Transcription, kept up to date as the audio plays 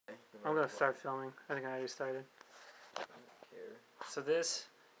I'm gonna start filming. I think I already started. I don't care. So this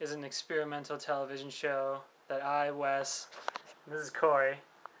is an experimental television show that I, Wes, and this is Corey.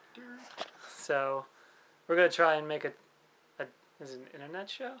 So we're gonna try and make is it an internet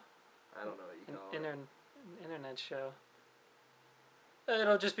show? I don't know what you call it. An internet show.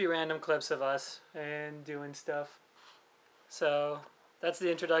 It'll just be random clips of us and doing stuff. So that's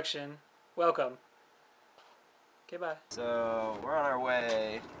the introduction. Welcome. Okay, bye. So we're on our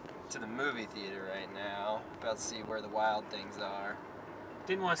way to the movie theater right now. About to see where the wild things are.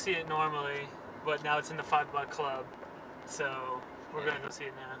 Didn't want to see it normally, but now it's in the $5 club. So we're gonna go see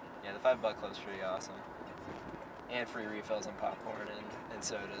it now. Yeah, the $5 club's pretty awesome. And free refills on popcorn and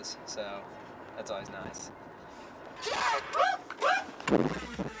sodas, so that's always nice.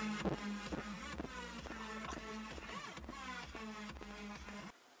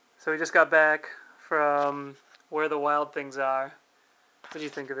 So we just got back from Where the Wild Things Are. What did you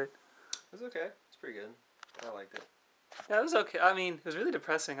think of it? It was okay. It's pretty good. I liked it. Yeah, it was okay. I mean, it was really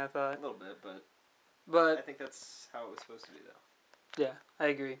depressing, I thought. A little bit, but I But think that's how it was supposed to be, though. yeah, I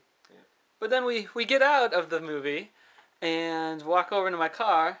agree. Yeah. But then we get out of the movie and walk over to my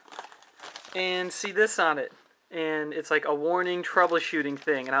car and see this on it. And it's like a warning troubleshooting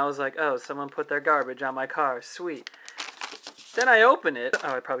thing. And I was like, oh, someone put their garbage on my car. Sweet. Then I open it. Oh,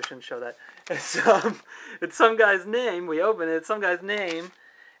 I probably shouldn't show that. It's some guy's name. We open it. It's some guy's name.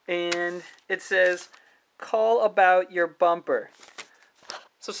 And it says, call about your bumper.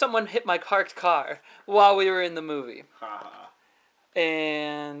 So someone hit my parked car while we were in the movie.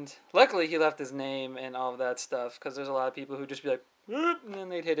 And luckily he left his name and all of that stuff, because there's a lot of people who just be like, whoop, and then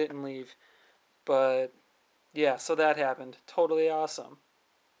they'd hit it and leave. But yeah, so that happened. Totally awesome.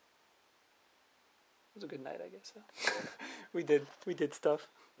 It was a good night, I guess. So. we did stuff.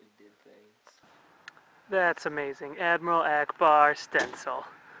 We did things. That's amazing. Admiral Akbar stencil.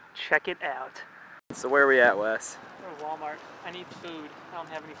 Check it out. So where are we at, Wes? We're at Walmart. I need food. I don't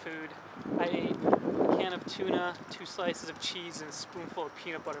have any food. I ate a can of tuna, 2 slices of cheese, and a spoonful of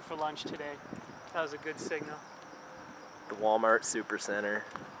peanut butter for lunch today. That was a good signal. The Walmart Supercenter.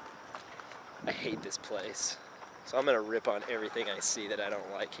 I hate this place. So I'm gonna rip on everything I see that I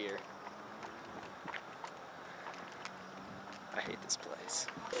don't like here. I hate this place.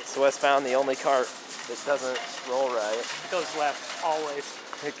 So Wes found the only cart that doesn't roll right. It goes left, always.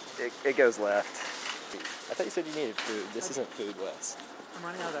 It goes left. I thought you said you needed food. This isn't food, Wes. I'm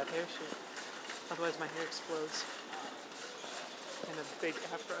running out of that hair shit. Otherwise my hair explodes. And a big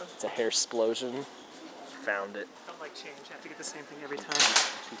afro. It's a hair explosion. Found it. I don't like change. I have to get the same thing every time.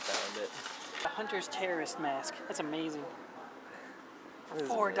 He found it. A hunter's terrorist mask. That's amazing. That is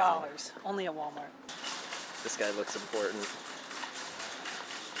 $4. amazing. Only at Walmart. This guy looks important.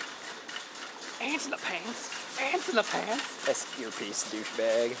 Ants in the pants. Ants in the pants. That's earpiece,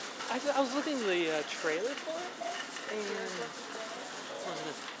 douchebag. I was looking at the trailer for it,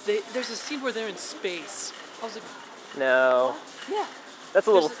 and there's a scene where they're in space. I was like, No. yeah. That's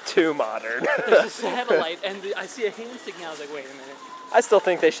a little too modern. There's a satellite, and I see a hand sticking out. I was like, wait a minute. I still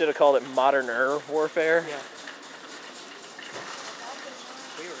think they should have called it moderner warfare. Yeah.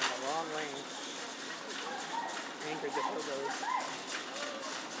 We were in the wrong lane. Anchored the hobos.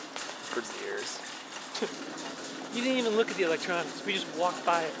 For years. You didn't even look at the electronics. We just walked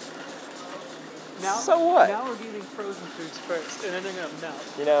by it. Now, so what? Now we're eating frozen foods first, and then they're gonna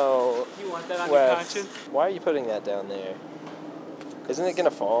melt. You know, You want that on Wes, your conscience? why are you putting that down there? Isn't it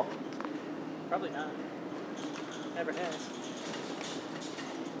gonna fall? Probably not. Never has.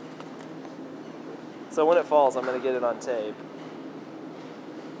 So when it falls, I'm gonna get it on tape.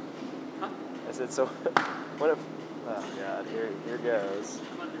 Huh? I said, so when it... Oh God, here goes.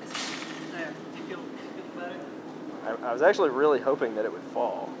 How about this? There. Do you feel better? I was actually really hoping that it would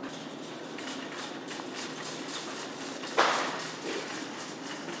fall.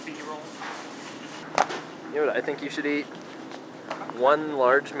 B-roll. You know what I think you should eat? One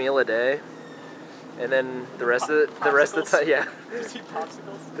large meal a day, and then the rest of the time, yeah. Just eat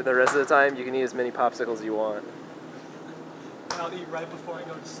popsicles? Then the rest of the time, you can eat as many popsicles as you want. And I'll eat right before I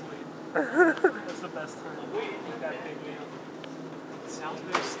go to sleep. That's the best time. Eat that big meal.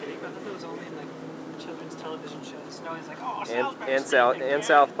 Salisbury steak? I thought that was only in like children's television shows. No, he's like, oh, Salisbury steak.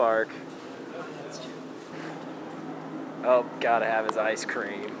 South Park. Oh, yeah, that's true. Oh, gotta have his ice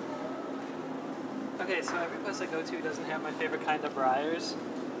cream. Okay, so every place I go to doesn't have my favorite kind of Breyers.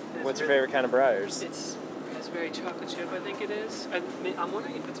 What's your favorite kind of Breyers? It's very chocolate chip, I think it is. I'm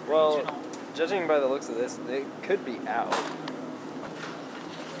wondering if it's regional. Well, judging by the looks of this, they could be out.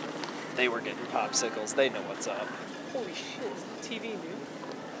 They were getting popsicles. They know what's up. Holy shit, is the TV new?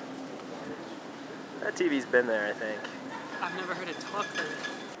 That TV's been there, I think. I've never heard it talk for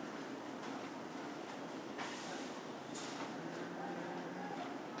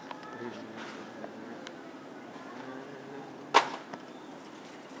You're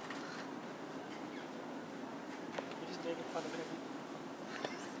just making fun of him.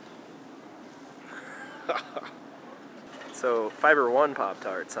 So, Fiber One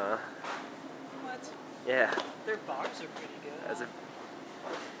Pop-Tarts, huh? What? Yeah. Their bars are pretty good. As if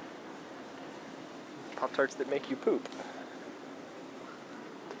Pop-Tarts that make you poop.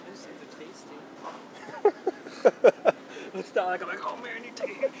 I just think they're tasty. It's not like I'm like, oh man, you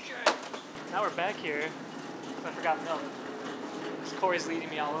take a huge shit. Now we're back here. I forgot milk. Corey's leading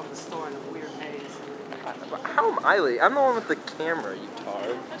me all over the store in a weird maze. How am I late? I'm the one with the camera, you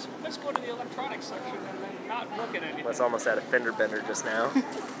tard. Let's go to the electronics section and then not look at anything. Was almost at a fender bender just now.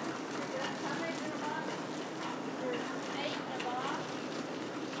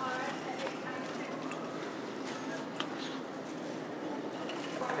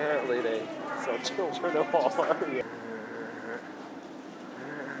 Apparently they sell children at Walmart.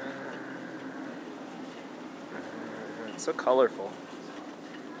 So colorful.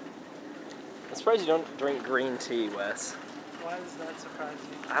 I'm surprised you don't drink green tea, Wes. Why does that surprise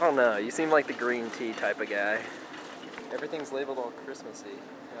you? I don't know. You seem like the green tea type of guy. Everything's labeled all Christmassy.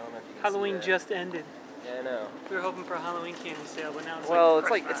 I don't know if you can Halloween see that. just ended. Yeah, I know. We were hoping for a Halloween candy sale, but now it's Well,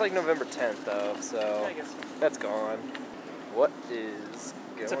 like it's like November 10th though, so Yeah, I guess so. that's gone. What is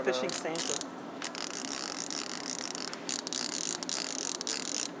going It's a fishing on? Santa.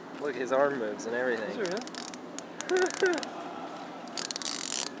 Look, his arm moves and everything. Is it real?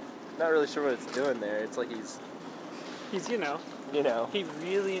 Not really sure what it's doing there. It's like he's, You know, he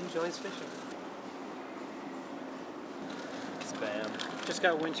really enjoys fishing. Spam. Just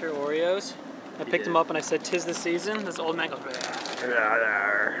got winter Oreos. I picked them up and I said, "'Tis the season." This old man goes,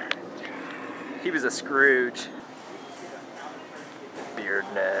 "Bleh." He was a Scrooge. Beard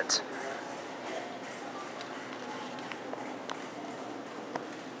net.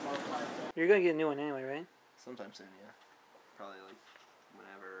 You're gonna get a new one anyway, right? Sometime soon, yeah. Probably like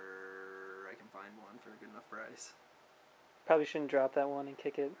whenever I can find one for a good enough price. Probably shouldn't drop that one and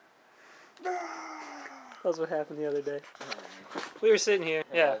kick it. That's what happened the other day. We were sitting here.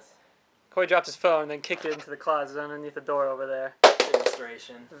 Yeah. Corey dropped his phone and then kicked it into the closet underneath the door over there.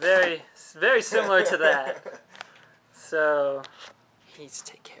 Demonstration. Very similar to that. So he needs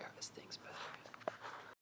to take care of his things